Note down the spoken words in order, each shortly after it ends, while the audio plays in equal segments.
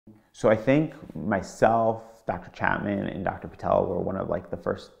So I think myself, Dr. Chapman, and Dr. Patel were one of like the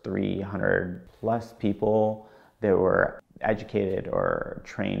first 300 plus people that were educated or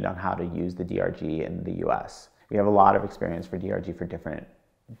trained on how to use the DRG in the US. We have a lot of experience for DRG for different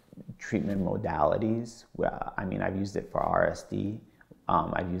treatment modalities. I mean, I've used it for RSD.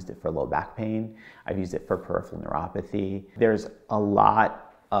 I've used it for low back pain. I've used it for peripheral neuropathy. There's a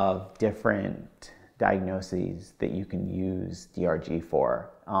lot of different diagnoses that you can use DRG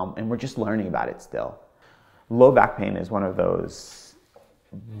for, and we're just learning about it still. Low back pain is one of those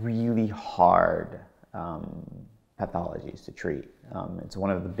really hard pathologies to treat. It's one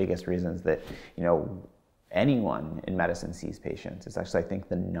of the biggest reasons that, anyone in medicine sees patients. It's actually, I think,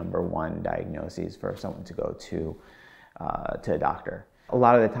 the #1 diagnosis for someone to go to a doctor. A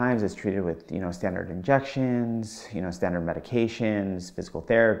lot of the times it's treated with, standard injections, standard medications, physical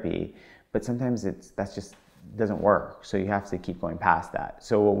therapy, but sometimes that just doesn't work. So you have to keep going past that.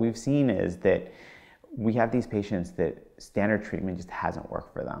 So what we've seen is that we have these patients that standard treatment just hasn't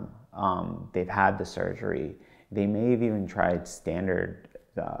worked for them. They've had the surgery. They may have even tried standard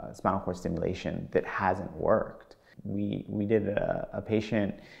spinal cord stimulation that hasn't worked. We did a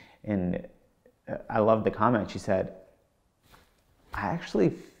patient, and I love the comment. She said, I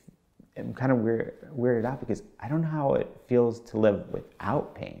actually am kind of weirded out because I don't know how it feels to live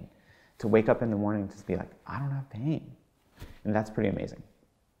without pain. To wake up in the morning to be like, I don't have pain. And that's pretty amazing.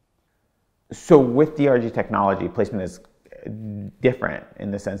 So with DRG technology, placement is different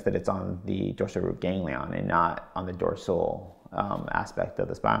in the sense that it's on the dorsal root ganglion and not on the dorsal aspect of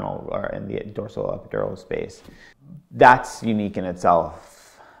the spinal or in the dorsal epidural space. That's unique in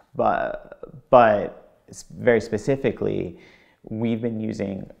itself, but very specifically, we've been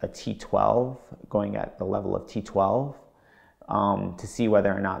using a T12, going at the level of T12, to see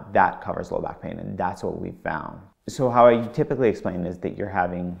whether or not that covers low back pain, and that's what we've found. So how I typically explain is that you're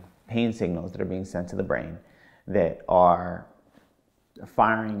having pain signals that are being sent to the brain that are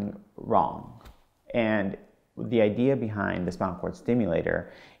firing wrong. And the idea behind the spinal cord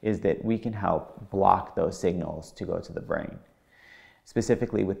stimulator is that we can help block those signals to go to the brain.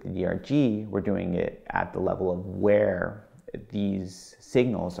 Specifically with the DRG, we're doing it at the level of where these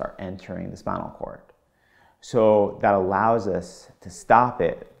signals are entering the spinal cord. So that allows us to stop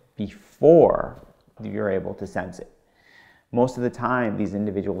it before you're able to sense it. Most of the time, these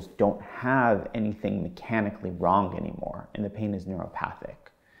individuals don't have anything mechanically wrong anymore, and the pain is neuropathic.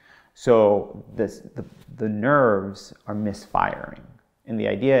 So the nerves are misfiring. And the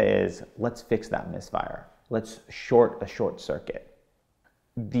idea is, let's fix that misfire. Let's short a short circuit.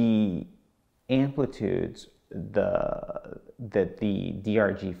 The amplitudes that the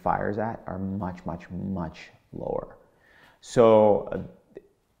DRG fires at are much, much, much lower. So,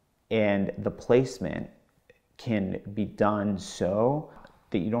 and the placement can be done so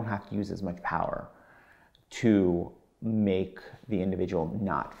that you don't have to use as much power to make the individual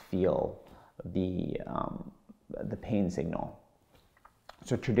not feel the pain signal.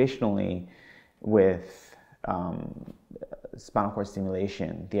 So traditionally with spinal cord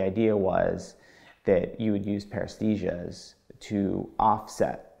stimulation, the idea was that you would use paresthesias to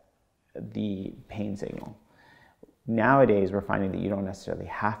offset the pain signal. Nowadays, we're finding that you don't necessarily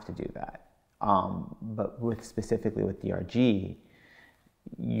have to do that. But specifically with DRG,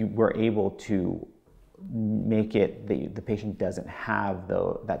 we're able to make it that the patient doesn't have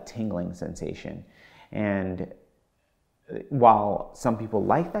that tingling sensation. And while some people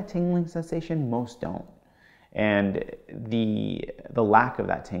like that tingling sensation, most don't. And the lack of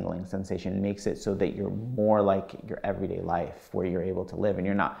that tingling sensation makes it so that you're more like your everyday life, where you're able to live, and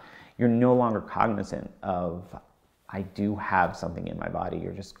you're no longer cognizant of, I do have something in my body.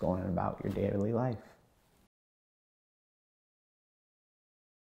 You're just going about your daily life.